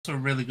also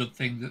a really good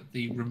thing that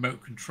the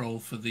remote control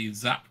for the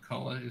zap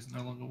collar is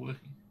no longer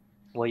working.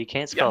 Well, you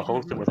can't spell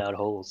Holston without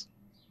holes.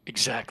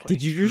 Exactly.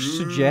 Did you just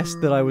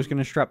suggest that I was going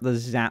to strap the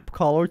zap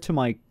collar to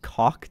my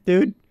cock,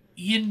 dude?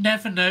 You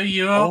never know,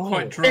 you are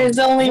quite drunk. There's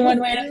only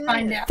one way to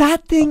find out.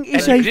 That thing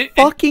is a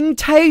fucking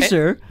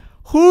taser.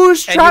 Who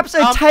straps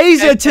a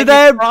taser to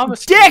their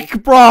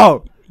dick,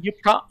 bro?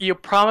 You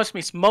promised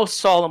me most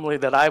solemnly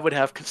that I would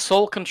have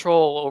sole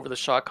control over the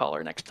shock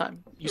collar next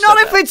time. Not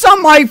if it's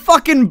on my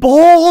fucking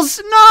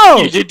balls.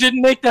 No. You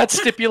didn't make that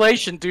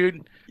stipulation,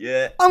 dude.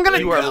 Yeah. I'm gonna.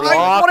 You are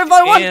locked what if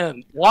I want?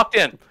 in. Locked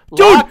in. Dude,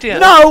 Locked in.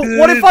 no.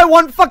 What if I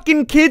want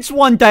fucking kids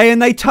one day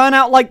and they turn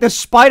out like the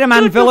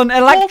Spider-Man villain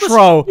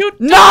Electro?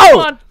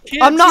 No.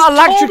 I'm not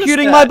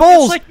electrocuting my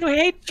balls. It's like you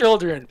hate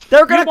children.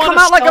 They're gonna come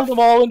out like a. them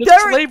all into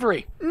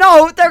slavery.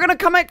 No, they're gonna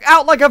come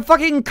out like a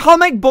fucking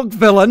comic book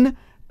villain.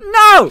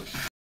 No.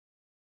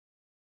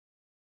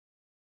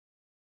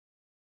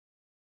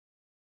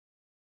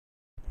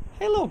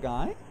 Hey, little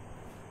guy.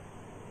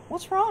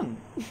 What's wrong?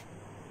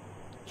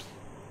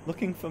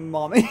 Looking for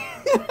mommy.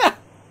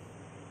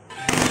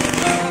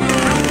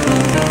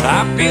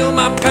 I feel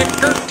my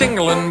pecker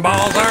tingling,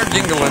 balls are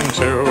jingling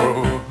too.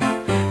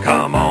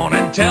 Come on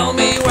and tell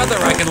me whether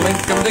I can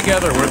link them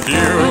together with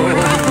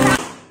you.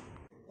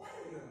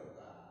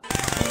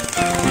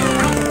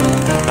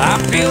 I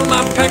feel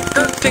my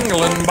pecker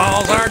tingling,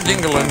 balls are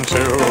jingling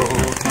too.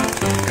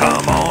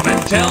 Come on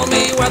and tell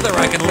me whether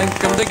I can link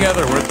them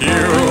together with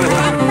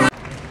you.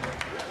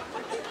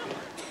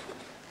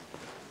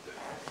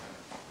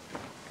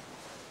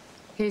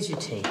 Here's your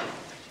tea.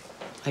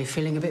 Are you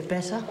feeling a bit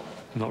better?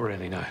 Not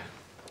really, no.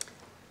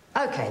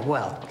 Okay,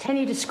 well, can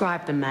you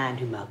describe the man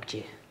who mugged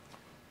you?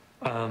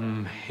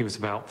 He was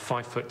about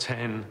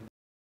 5'10".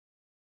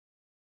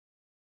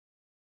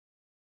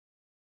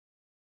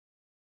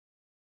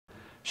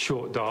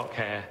 Short, dark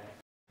hair.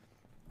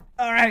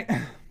 Alright.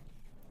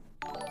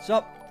 What's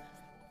up?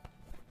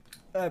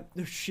 Oh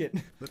shit.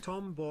 The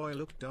tomboy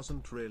look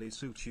doesn't really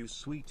suit you,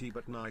 sweetie,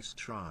 but nice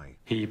try.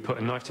 He put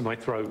a knife to my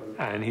throat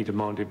and he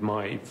demanded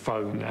my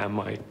phone and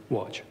my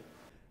watch.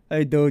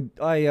 Hey dude,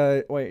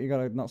 wait, you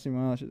gotta not see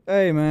my lashes.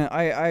 Hey man,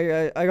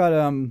 I got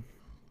And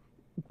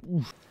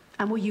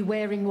were you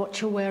wearing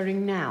what you're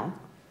wearing now?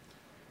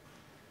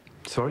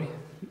 Sorry?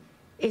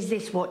 Is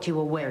this what you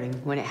were wearing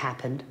when it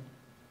happened?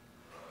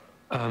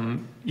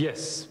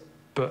 Yes,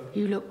 but...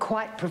 You look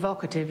quite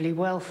provocatively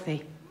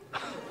wealthy.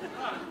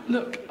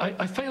 Look,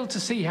 I failed to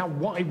see how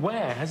what I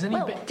wear has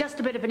any bit... just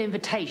a bit of an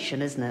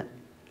invitation, isn't it?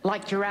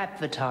 Like you're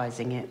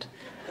advertising it.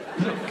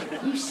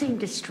 Look... You seem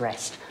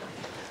distressed.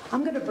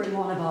 I'm going to bring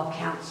one of our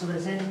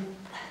counsellors in.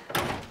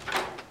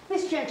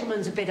 This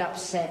gentleman's a bit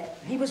upset.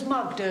 He was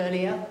mugged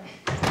earlier.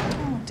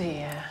 Oh,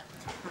 dear.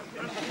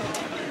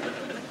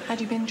 Had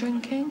you been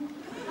drinking?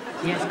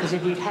 Yes, because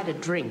if you'd had a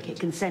drink,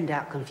 it can send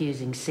out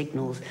confusing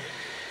signals.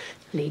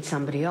 Lead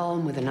somebody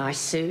on with a nice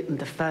suit and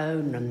the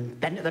phone, and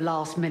then at the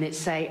last minute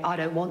say, I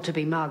don't want to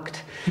be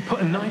mugged. He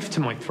put a knife to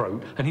my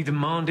throat and he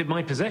demanded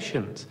my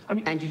possessions. I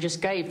mean... And you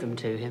just gave them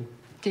to him.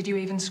 Did you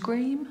even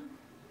scream?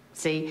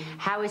 See,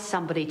 how is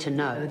somebody to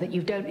know that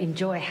you don't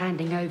enjoy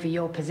handing over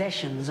your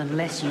possessions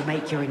unless you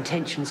make your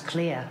intentions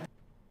clear?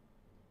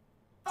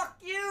 Fuck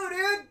you,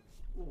 dude!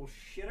 Oh,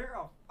 shitter.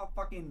 I'll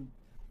fucking...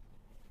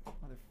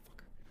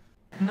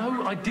 Motherfucker.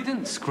 No, I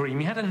didn't scream.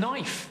 He had a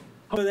knife.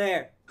 Over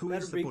there. Who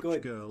is the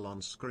butch girl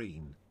on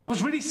screen? I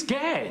was really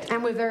scared.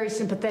 And we're very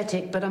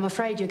sympathetic, but I'm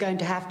afraid you're going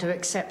to have to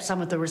accept some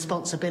of the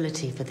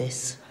responsibility for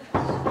this.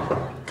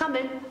 Come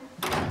in.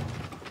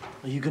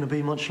 Are you going to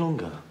be much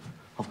longer?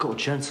 I've got a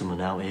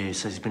gentleman out here who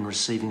says he's been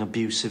receiving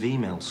abusive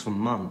emails for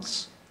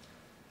months.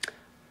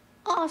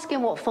 Ask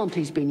him what font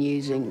he's been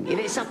using. If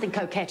it's something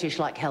coquettish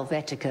like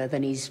Helvetica,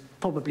 then he's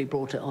probably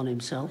brought it on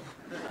himself.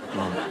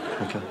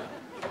 Right, okay.